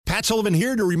Matt Sullivan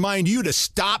here to remind you to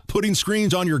stop putting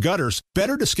screens on your gutters.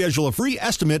 Better to schedule a free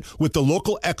estimate with the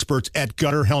local experts at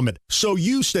Gutter Helmet so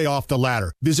you stay off the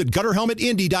ladder. Visit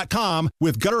GutterHelmetIndy.com.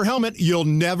 With Gutter Helmet, you'll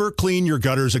never clean your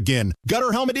gutters again.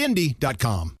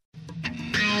 GutterHelmetIndy.com.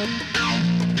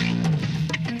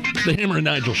 The Hammer and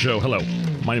Nigel Show. Hello.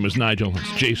 My name is Nigel.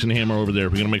 It's Jason Hammer over there.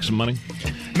 We're going to make some money?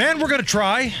 Man, we're going to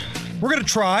try.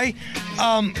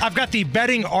 I've got the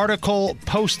betting article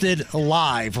posted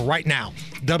live right now.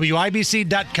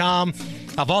 WIBC.com.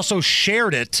 I've also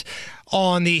shared it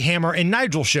on the Hammer and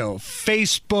Nigel Show,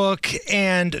 Facebook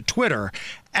and Twitter,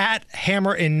 at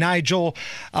Hammer and Nigel.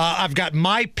 I've got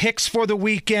my picks for the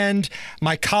weekend.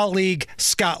 My colleague,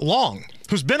 Scott Long,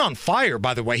 who's been on fire,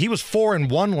 by the way. He was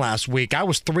 4-1 last week. I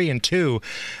was 3-2.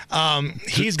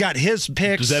 He's got his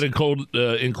picks. Does that include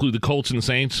the Colts and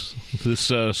Saints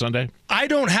this Sunday? I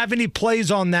don't have any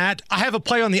plays on that. I have a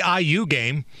play on the IU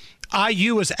game.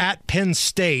 IU is at Penn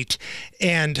State,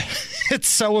 and it's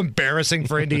so embarrassing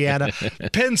for Indiana.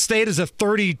 Penn State is a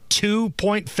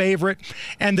 32-point favorite,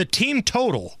 and the team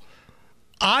total,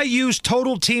 IU's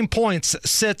total team points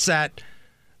sits at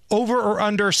over or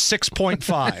under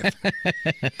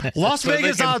 6.5. Las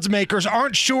Vegas odds makers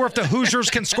aren't sure if the Hoosiers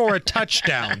can score a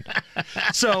touchdown.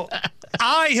 So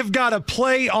I have got a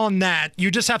play on that.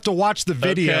 You just have to watch the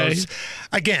videos. Okay.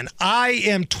 Again, I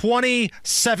am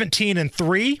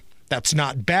 20-17-3. That's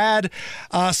not bad.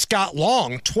 Scott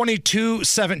Long,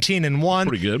 22-17-1.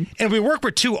 Pretty good. And we work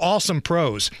with two awesome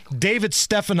pros. David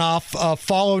Stefanoff,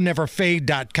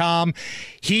 followneverfade.com.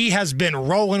 He has been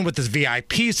rolling with his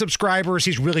VIP subscribers.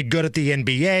 He's really good at the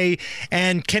NBA.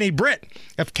 And Kenny Britt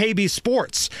of KB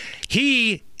Sports.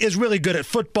 He is really good at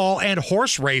football and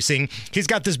horse racing. He's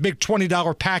got this big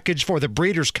 $20 package for the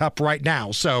Breeders' Cup right now.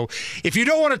 So if you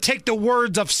don't want to take the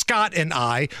words of Scott and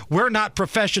I, we're not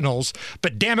professionals,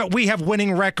 but damn it, we have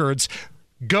winning records.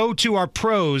 Go to our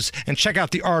pros and check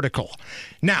out the article.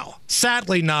 Now,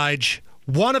 sadly, Nige,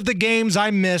 one of the games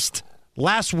I missed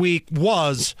last week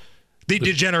was the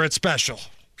Degenerate Special.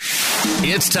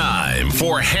 It's time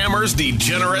for Hammer's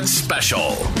Degenerate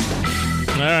Special.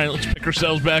 All right, let's pick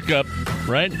ourselves back up,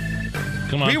 right?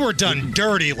 Come on. We were done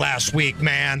dirty last week,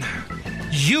 man.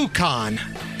 UConn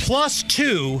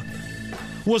 +2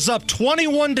 was up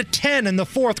 21-10 in the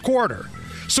fourth quarter.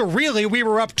 So really, we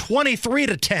were up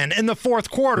 23-10 in the fourth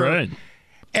quarter. Right.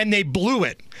 And they blew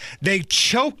it. They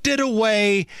choked it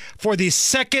away for the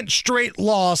second straight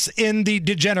loss in the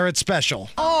Degenerate Special.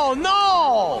 Oh,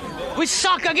 no! We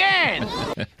suck again!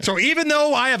 So even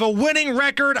though I have a winning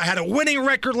record, I had a winning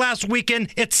record last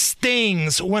weekend, it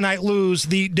stings when I lose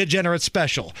the Degenerate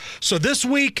Special. So this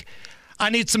week, I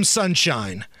need some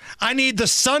sunshine. I need the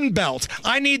Sun Belt.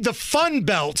 I need the Fun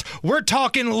Belt. We're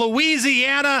talking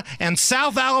Louisiana and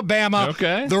South Alabama.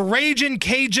 Okay. The Ragin'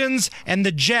 Cajuns and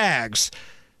the Jags.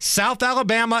 South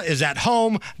Alabama is at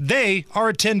home. They are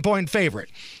a 10-point favorite.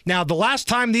 Now, the last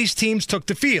time these teams took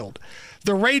the field,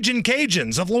 the Ragin'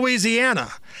 Cajuns of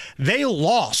Louisiana, they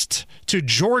lost to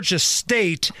Georgia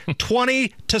State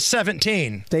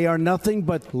 20-17. They are nothing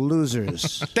but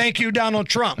losers. Thank you, Donald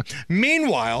Trump.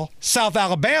 Meanwhile, South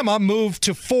Alabama moved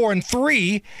to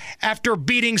 4-3 after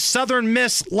beating Southern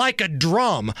Miss like a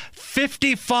drum,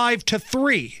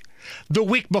 55-3. The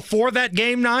week before that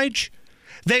game, Nige,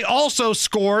 they also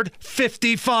scored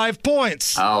 55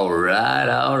 points. All right.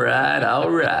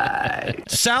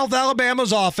 South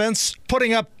Alabama's offense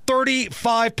putting up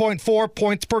 35.4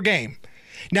 points per game.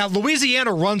 Now,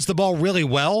 Louisiana runs the ball really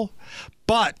well,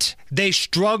 but they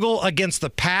struggle against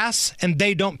the pass, and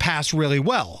they don't pass really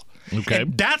well. Okay.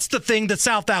 And that's the thing that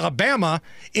South Alabama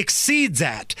exceeds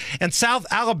at, and South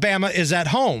Alabama is at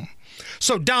home.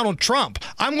 So, Donald Trump,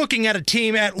 I'm looking at a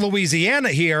team at Louisiana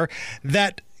here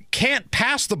that can't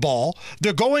pass the ball.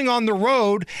 They're going on the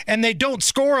road, and they don't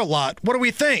score a lot. What do we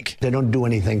think? They don't do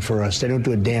anything for us. They don't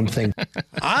do a damn thing.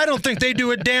 I don't think they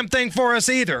do a damn thing for us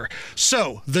either.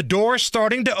 So the door's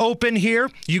starting to open here.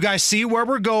 You guys see where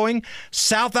we're going.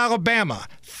 South Alabama,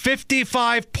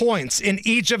 55 points in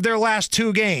each of their last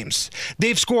two games.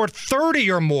 They've scored 30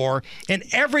 or more in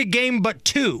every game but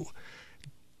two.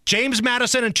 James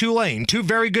Madison and Tulane, two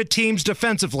very good teams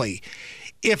defensively.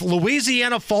 If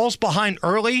Louisiana falls behind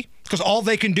early, because all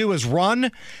they can do is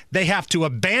run, they have to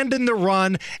abandon the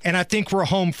run, and I think we're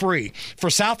home free.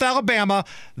 For South Alabama,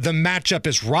 the matchup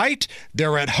is right.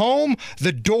 They're at home.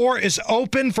 The door is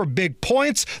open for big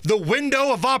points. The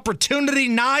window of opportunity,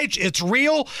 Nige, it's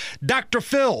real. Dr.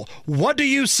 Phil, what do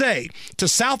you say to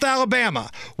South Alabama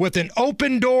with an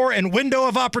open door and window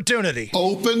of opportunity?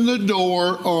 Open the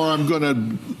door, or I'm going to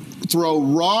throw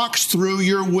rocks through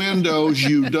your windows,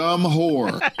 you dumb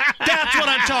whore. That's what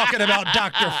I'm talking about,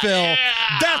 Dr. Phil.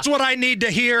 That's what I need to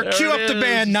hear. Cue up the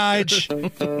band, Nige.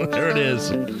 There it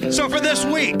is. So for this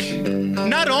week,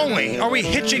 not only are we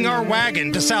hitching our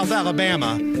wagon to South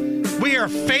Alabama, we are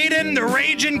fading the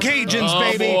Raging Cajuns,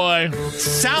 baby. Oh, boy.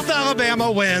 South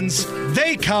Alabama wins.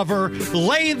 They cover,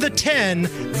 lay the 10.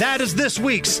 That is this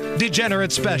week's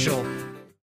Degenerate Special.